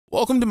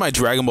Welcome to my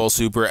Dragon Ball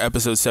Super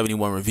episode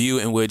 71 review,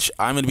 in which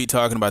I'm going to be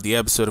talking about the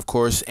episode, of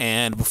course.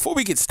 And before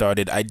we get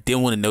started, I did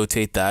want to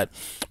notate that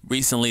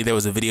recently there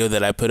was a video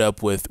that I put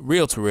up with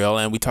Real to Real,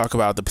 and we talk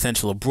about the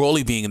potential of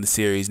Broly being in the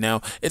series.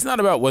 Now, it's not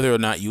about whether or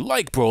not you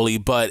like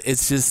Broly, but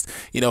it's just,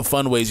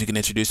 fun ways you can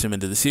introduce him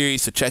into the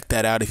series. So check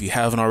that out if you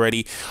haven't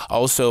already.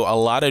 Also, a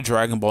lot of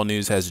Dragon Ball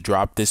news has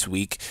dropped this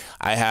week.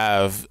 I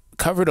have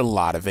covered a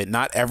lot of it,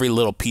 not every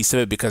little piece of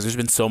it, because there's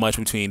been so much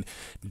between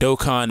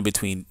Dokkan,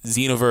 between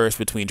Xenoverse,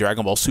 between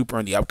Dragon Ball Super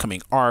and the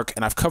upcoming arc,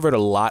 and I've covered a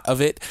lot of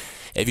it.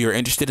 If you're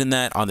interested in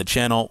that on the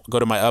channel, go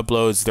to my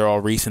uploads. They're all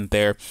recent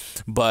there.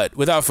 But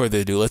without further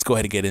ado, let's go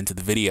ahead and get into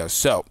the video.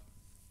 So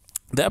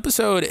the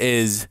episode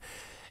it's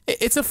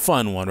a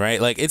fun one,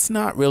 right? Like, it's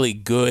not really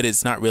good,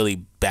 it's not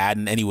really bad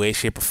in any way,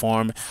 shape, or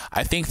form.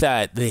 I think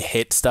that the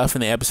hit stuff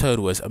in the episode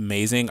was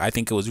amazing. I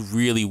think it was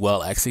really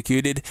well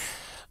executed.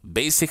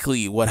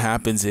 Basically, what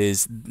happens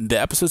is the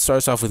episode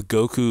starts off with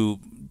Goku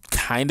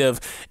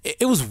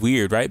it was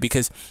weird, right?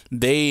 Because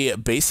they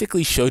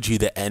basically showed you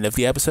the end of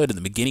the episode and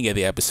the beginning of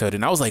the episode,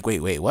 and I was like,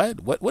 wait,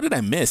 what did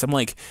I miss? I'm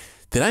like,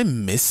 did I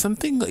miss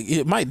something? Like,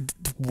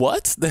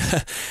 what?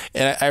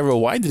 And I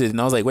rewinded it, and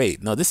I was like,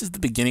 wait, no, this is the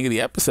beginning of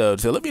the episode.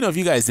 So let me know if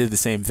you guys did the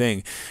same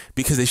thing,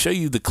 because they show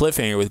you the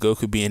cliffhanger with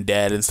Goku being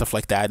dead and stuff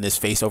like that, and his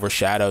face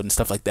overshadowed and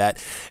stuff like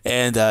that.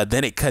 And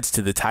then it cuts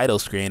to the title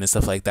screen and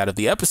stuff like that of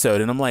the episode,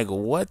 and I'm like,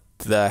 what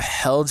the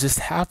hell just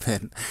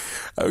happened?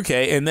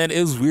 Okay, and then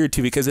it was weird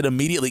too, because it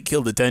immediately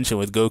killed the tension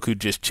with Goku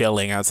just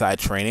chilling outside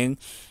training.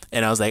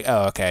 And I was like,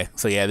 oh, okay.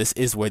 So yeah, this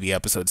is where the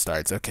episode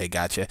starts. Okay,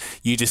 gotcha.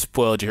 You just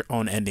spoiled your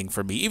own ending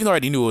for me, even though I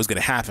already knew what was going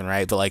to happen,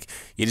 right? But like,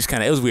 you just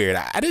it was weird.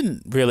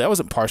 I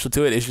wasn't partial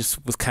to it. It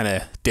just was kind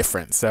of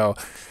different. So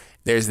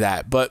there's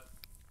that. But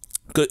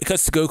it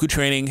cuts to Goku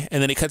training,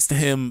 and then it cuts to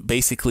him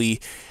basically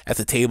at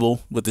the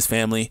table with his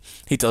family.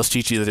 He tells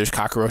Chi-Chi that there's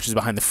cockroaches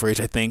behind the fridge,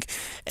 I think.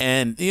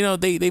 And,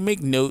 they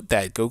make note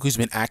that Goku's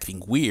been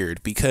acting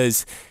weird,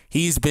 because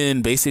he's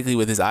been basically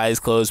with his eyes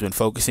closed, been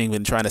focusing,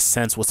 been trying to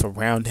sense what's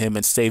around him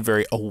and stay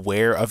very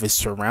aware of his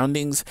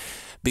surroundings.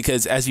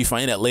 Because as you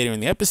find out later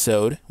in the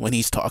episode, when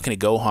he's talking to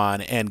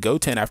Gohan and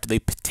Goten after they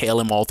tail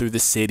him all through the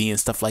city and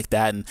stuff like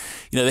that, and,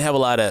 they have a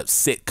lot of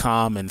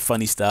sitcom and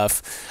funny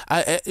stuff.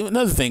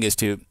 Another thing is,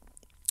 too,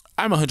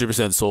 I'm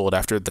 100% sold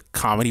after the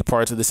comedy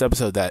parts of this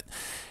episode that,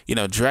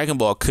 Dragon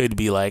Ball could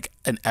be like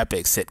an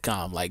epic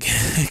sitcom. Like,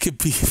 it could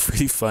be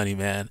pretty funny,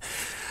 man,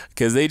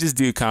 because they just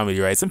do comedy,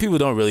 right? Some people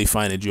don't really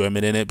find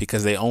enjoyment in it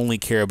because they only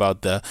care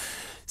about the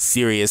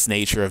serious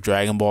nature of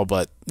Dragon Ball.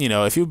 But,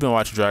 if you've been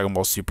watching Dragon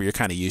Ball Super, you're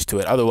kind of used to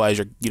it. Otherwise,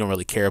 you don't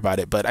really care about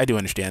it. But I do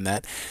understand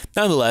that.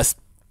 Nonetheless,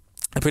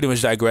 I pretty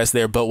much digress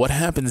there. But what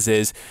happens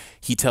is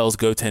he tells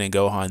Goten and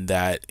Gohan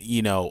that,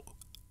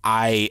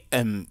 I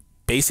am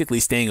basically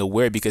staying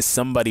aware because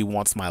somebody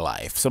wants my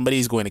life.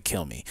 Somebody's going to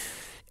kill me.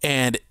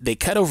 And they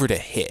cut over to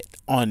Hit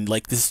on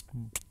like this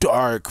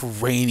dark,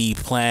 rainy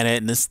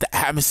planet, and the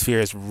atmosphere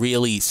is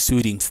really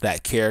suiting to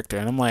that character.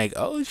 And I'm like,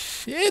 oh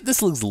shit,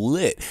 this looks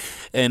lit.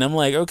 And I'm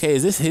like, okay,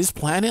 is this his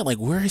planet? Like,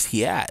 where is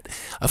he at?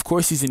 Of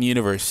course he's in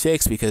Universe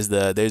 6, because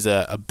there's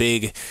a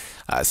big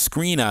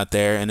screen out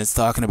there, and it's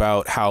talking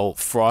about how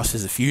Frost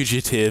is a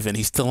fugitive and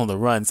he's still on the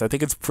run. So I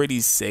think it's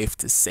pretty safe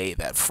to say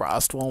that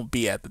Frost won't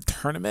be at the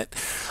tournament.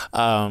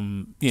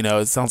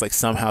 It sounds like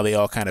somehow they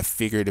all kind of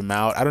figured him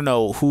out. I don't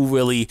know who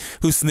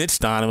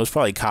snitched on him. It was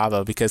probably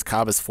Kaba, because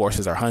Kaba's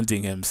forces are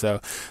hunting him. So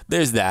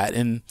there's that.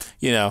 And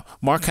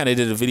Mark kind of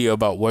did a video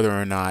about whether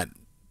or not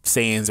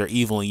Saiyans are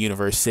evil in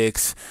Universe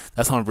 6.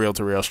 That's on Real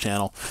to Real's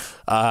channel.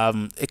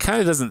 It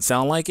kind of doesn't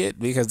sound like it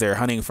because they're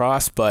hunting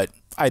Frost, but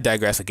I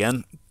digress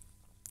again.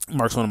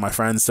 Mark's one of my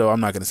friends, so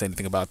I'm not going to say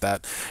anything about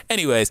that.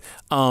 Anyways,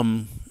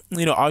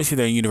 obviously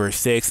they're in Universe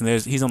 6,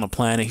 and he's on the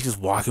planet. He's just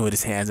walking with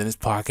his hands in his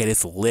pocket.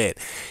 It's lit.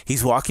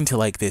 He's walking to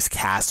like this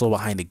castle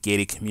behind a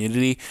gated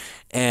community,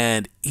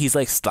 and he's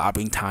like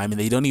stopping time, and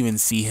they don't even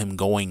see him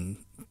going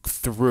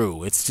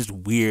through. It's just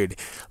weird.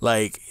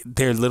 Like,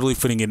 they're literally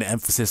putting an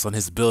emphasis on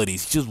his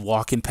abilities. He's just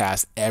walking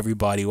past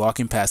everybody,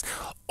 walking past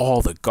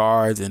all the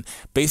guards, and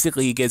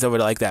basically he gets over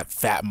to like that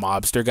fat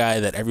mobster guy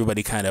that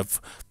everybody kind of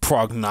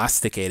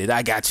prognosticated.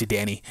 I got you,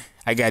 Danny.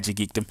 I got you,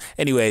 Geekdom.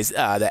 Anyways,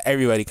 that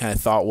everybody kind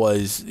of thought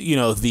was,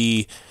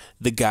 the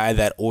guy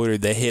that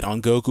ordered the hit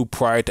on Goku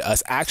prior to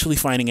us actually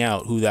finding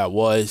out who that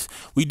was.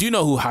 We do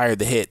know who hired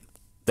the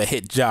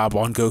hit job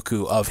on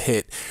Goku of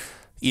Hit,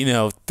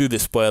 through the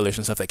spoilers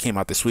and stuff that came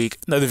out this week.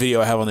 Another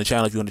video I have on the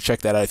channel if you want to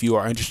check that out, if you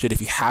are interested,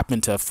 if you happen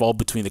to fall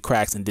between the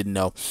cracks and didn't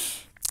know.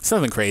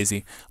 Something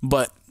crazy.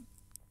 But,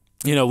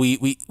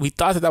 we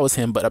thought that was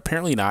him, but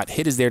apparently not.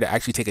 Hit is there to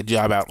actually take a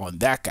job out on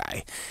that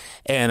guy.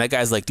 And that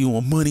guy's like, do you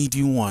want money? Do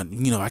you want,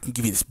 I can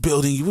give you this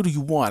building. What do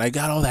you want? I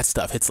got all that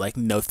stuff. It's like,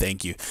 no,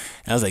 thank you.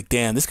 And I was like,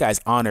 damn, this guy's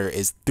honor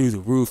is through the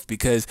roof,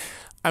 because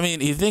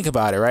you think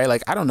about it, right?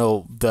 Like, I don't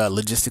know the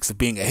logistics of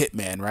being a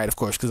hitman, right? Of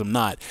course, because I'm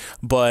not.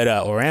 But,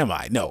 or am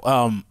I? No.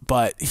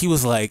 But he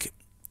was like,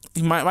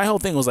 my whole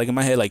thing was like in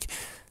my head, like,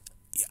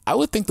 I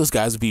would think those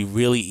guys would be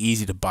really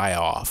easy to buy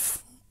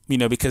off,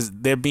 because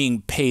they're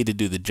being paid to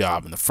do the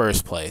job in the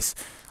first place.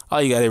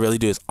 all you gotta really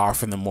do is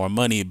offer them more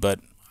money. But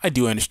I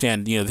do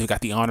understand, they've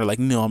got the honor, like,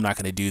 no, I'm not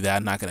going to do that.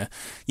 I'm not going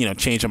to,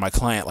 change on my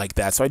client like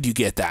that. So I do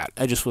get that.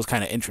 I just was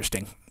kind of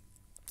interesting.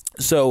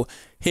 So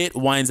Hit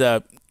winds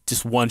up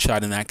just one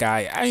shot in that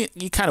guy.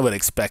 You kind of would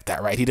expect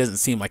that, right? He doesn't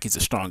seem like he's a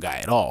strong guy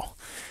at all.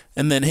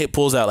 And then Hit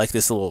pulls out like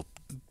this little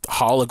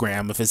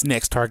hologram of his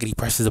next target. He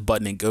presses a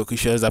button and Goku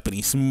shows up and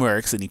he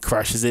smirks and he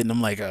crushes it. And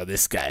I'm like, oh,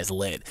 this guy's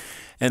lit.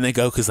 And then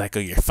Goku's like, oh,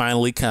 you're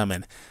finally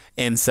coming.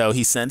 And so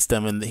he sensed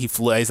him and he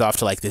flies off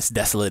to like this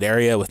desolate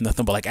area with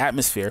nothing but like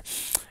atmosphere.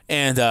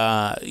 And,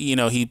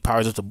 he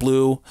powers up to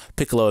blue.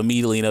 Piccolo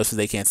immediately notices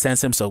they can't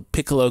sense him. So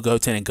Piccolo,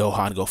 Goten, and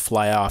Gohan go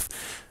fly off.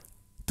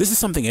 This is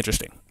something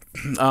interesting.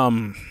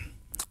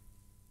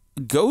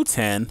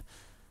 Goten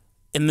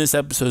in this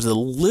episode is a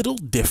little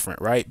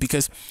different, right?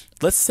 Because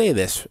let's say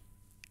this.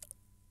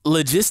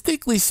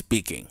 Logistically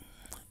speaking,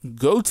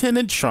 Goten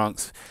and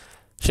Trunks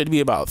should be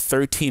about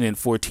 13 and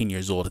 14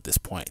 years old at this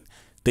point.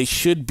 They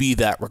should be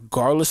that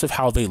regardless of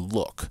how they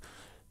look.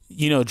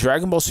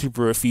 Dragon Ball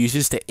Super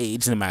refuses to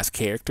age them as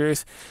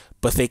characters,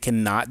 but they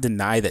cannot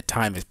deny that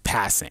time is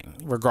passing,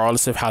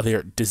 regardless of how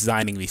they're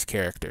designing these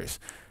characters.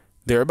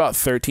 They're about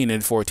 13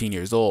 and 14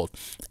 years old.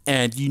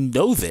 And you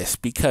know this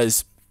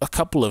because a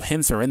couple of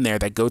hints are in there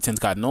that Goten's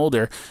gotten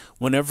older.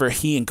 Whenever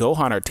he and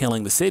Gohan are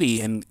tailing the city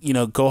and,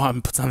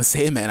 Gohan puts on the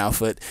Saiyaman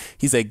outfit,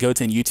 he's like,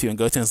 Goten, you too. And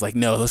Goten's like,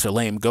 no, those are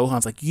lame.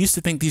 Gohan's like, you used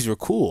to think these were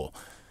cool.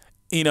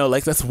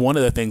 That's one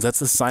of the things.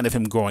 That's a sign of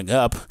him growing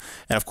up.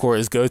 And of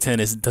course, Goten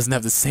doesn't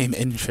have the same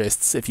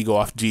interests if you go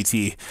off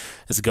GT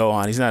as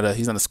Gohan. He's not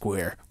a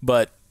square.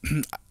 But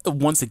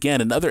once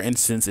again, another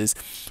instance is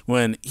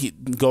when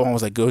Gohan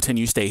was like, Goten,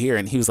 you stay here.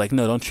 And he was like,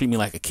 no, don't treat me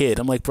like a kid.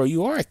 I'm like, bro,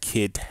 you are a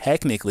kid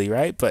technically,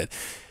 right? But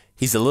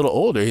he's a little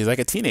older. He's like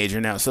a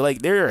teenager now. So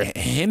like there are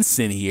hints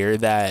in here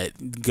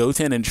that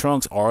Goten and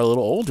Trunks are a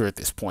little older at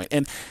this point.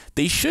 And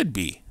they should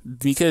be.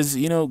 Because,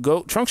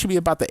 Trunks should be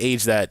about the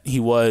age that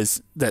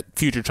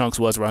future Trunks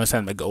was around the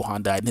time that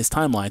Gohan died in his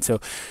timeline. So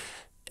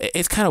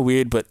it's kind of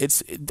weird, but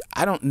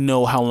I don't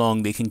know how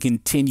long they can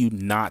continue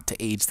not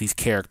to age these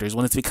characters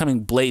when it's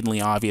becoming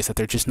blatantly obvious that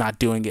they're just not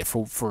doing it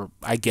for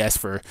I guess,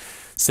 for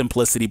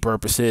simplicity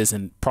purposes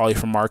and probably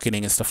for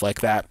marketing and stuff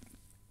like that.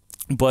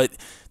 But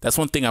that's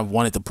one thing I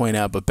wanted to point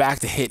out. But back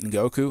to Hit and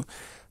Goku.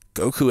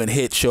 Goku and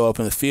Hit show up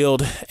in the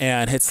field,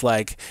 and Hit's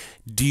like,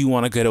 do you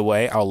want to get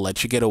away? I'll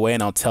let you get away,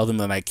 and I'll tell them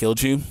that I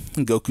killed you.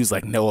 And Goku's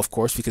like, no, of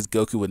course, because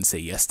Goku wouldn't say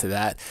yes to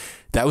that.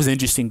 That was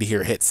interesting to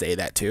hear Hit say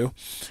that, too.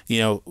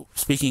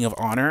 Speaking of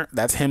honor,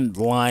 that's him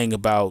lying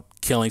about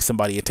killing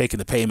somebody and taking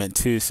the payment,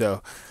 too.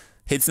 So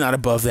Hit's not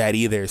above that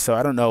either. So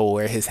I don't know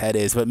where his head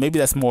is, but maybe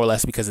that's more or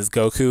less because it's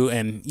Goku,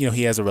 and,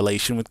 he has a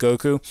relation with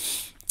Goku.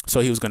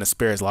 So he was going to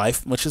spare his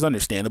life, which is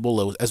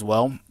understandable as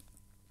well.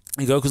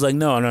 And Goku's like,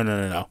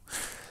 no.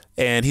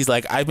 And he's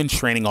like, I've been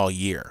training all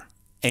year,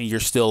 and you're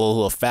still a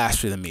little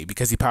faster than me,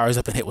 because he powers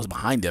up and Hit was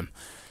behind him.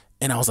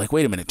 And I was like,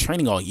 wait a minute,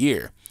 training all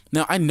year.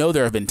 Now, I know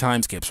there have been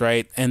time skips,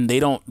 right? And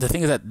the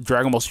thing is that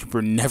Dragon Ball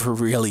Super never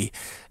really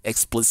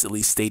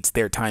explicitly states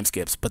their time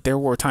skips, but there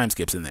were time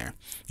skips in there.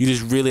 You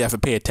just really have to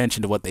pay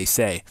attention to what they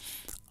say.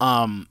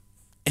 And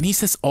he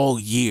says all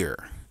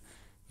year.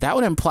 That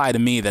would imply to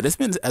me that it's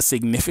been a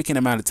significant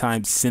amount of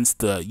time since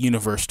the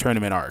Universe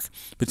Tournament arc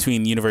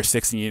between Universe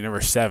 6 and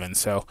Universe 7.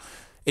 So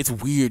it's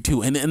weird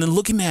too. And then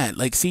looking at,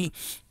 see,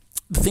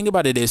 the thing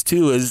about it is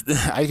too, is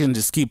I can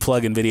just keep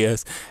plugging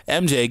videos.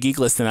 MJ,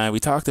 Geeklist, and I, we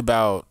talked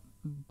about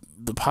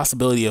the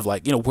possibility of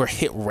where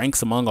Hit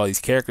ranks among all these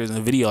characters in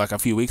a video a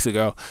few weeks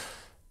ago.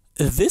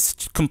 This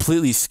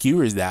completely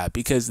skewers that,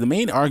 because the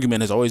main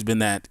argument has always been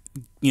that,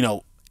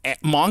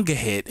 manga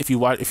Hit, if you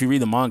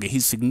read the manga,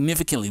 he's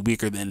significantly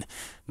weaker than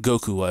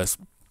Goku was.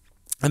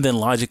 And then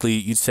logically,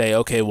 you'd say,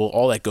 okay, well,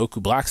 all that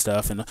Goku Black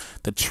stuff and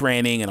the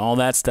training and all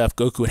that stuff,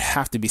 Goku would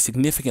have to be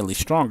significantly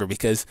stronger,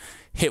 because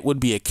Hit would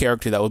be a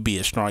character that would be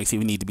as strong as he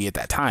would need to be at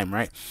that time,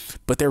 right?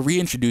 But they're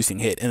reintroducing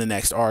Hit in the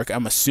next arc.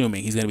 I'm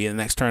assuming he's going to be in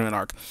the next tournament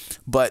arc.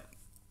 But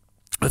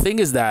the thing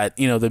is that,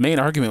 the main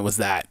argument was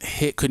that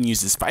Hit couldn't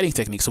use his fighting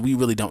technique, so we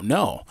really don't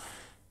know.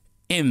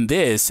 In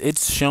this,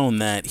 it's shown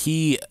that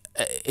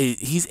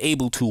he's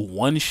able to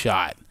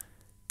one-shot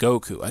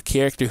Goku, a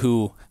character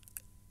who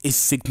is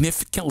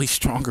significantly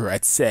stronger,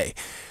 I'd say,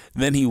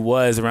 than he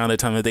was around the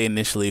time that they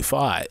initially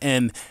fought.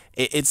 And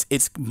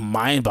it's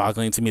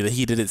mind-boggling to me that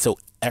he did it so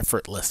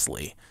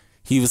effortlessly.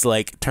 He was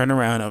like, turn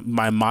around,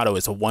 my motto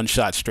is a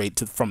one-shot straight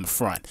from the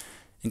front.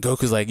 And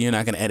Goku's like, you're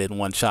not going to end it in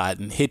one shot.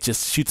 And Hit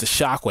just shoots a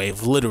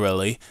shockwave,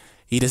 literally.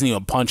 He doesn't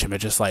even punch him.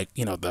 It's just like,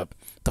 the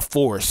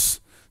force.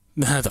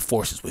 The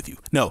force is with you.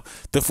 No,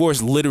 the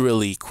force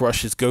literally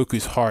crushes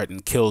Goku's heart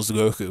and kills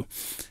Goku.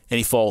 And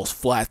he falls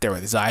flat there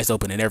with his eyes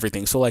open and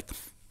everything. So,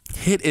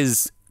 Hit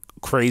is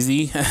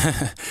crazy.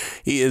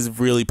 He is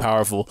really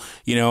powerful,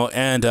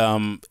 and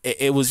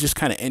it was just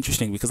kind of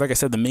interesting because, like I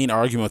said, the main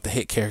argument with the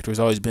Hit character has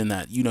always been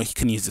that, he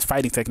can use his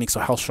fighting technique, so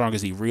how strong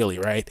is he really,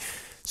 right?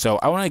 So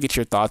I want to get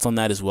your thoughts on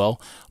that as well.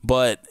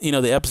 But,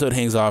 the episode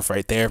hangs off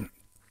right there.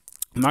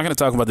 I'm not going to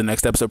talk about the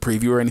next episode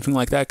preview or anything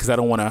like that because I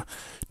don't want to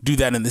do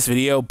that in this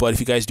video. But if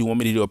you guys do want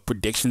me to do a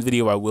predictions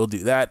video, I will do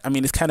that. I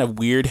mean, it's kind of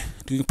weird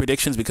doing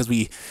predictions because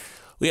we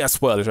have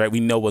spoilers, right? We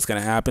know what's going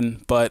to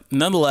happen. But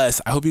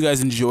nonetheless, I hope you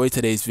guys enjoyed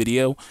today's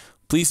video.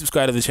 Please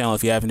subscribe to the channel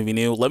if you happen to be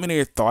new. Let me know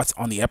your thoughts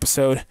on the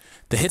episode.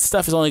 The hit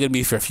stuff is only going to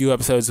be for a few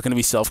episodes. It's going to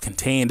be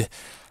self-contained.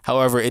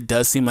 However, it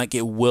does seem like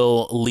it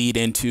will lead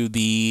into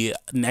the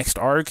next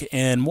arc.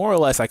 And more or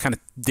less, I kind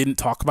of didn't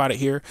talk about it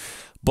here.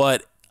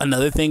 But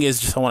another thing is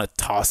just I want to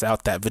toss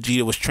out that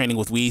Vegeta was training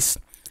with Whis.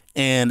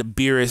 And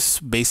Beerus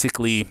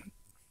basically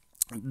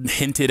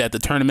hinted at the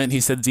tournament.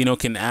 He said Zeno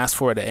can ask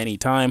for it at any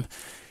time.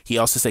 He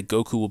also said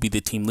Goku will be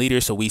the team leader,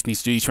 so Whis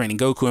needs to be training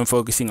Goku and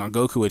focusing on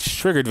Goku, which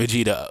triggered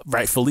Vegeta,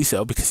 rightfully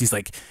so, because he's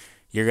like,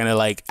 you're going to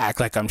like act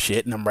like I'm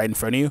shit and I'm right in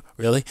front of you?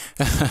 Really?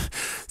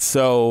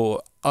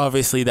 So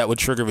obviously that would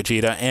trigger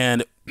Vegeta,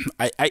 and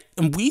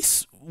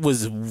Whis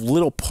was a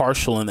little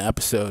partial in the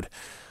episode.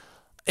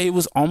 It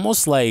was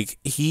almost like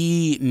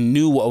he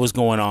knew what was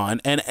going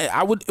on, and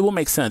it will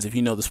make sense if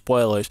you know the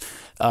spoilers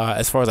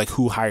as far as like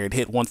who hired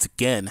Hit. Once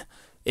again,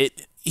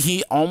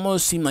 he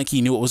almost seemed like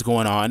he knew what was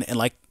going on, and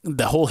like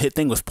the whole Hit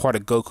thing was part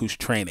of Goku's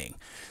training.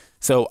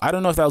 So I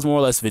don't know if that was more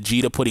or less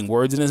Vegeta putting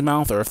words in his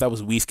mouth or if that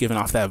was Whis giving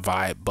off that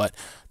vibe, but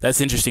that's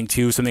interesting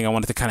too. Something I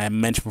wanted to kind of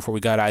mention before we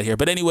got out of here.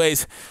 But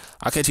anyways,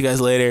 I'll catch you guys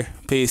later.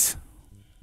 Peace.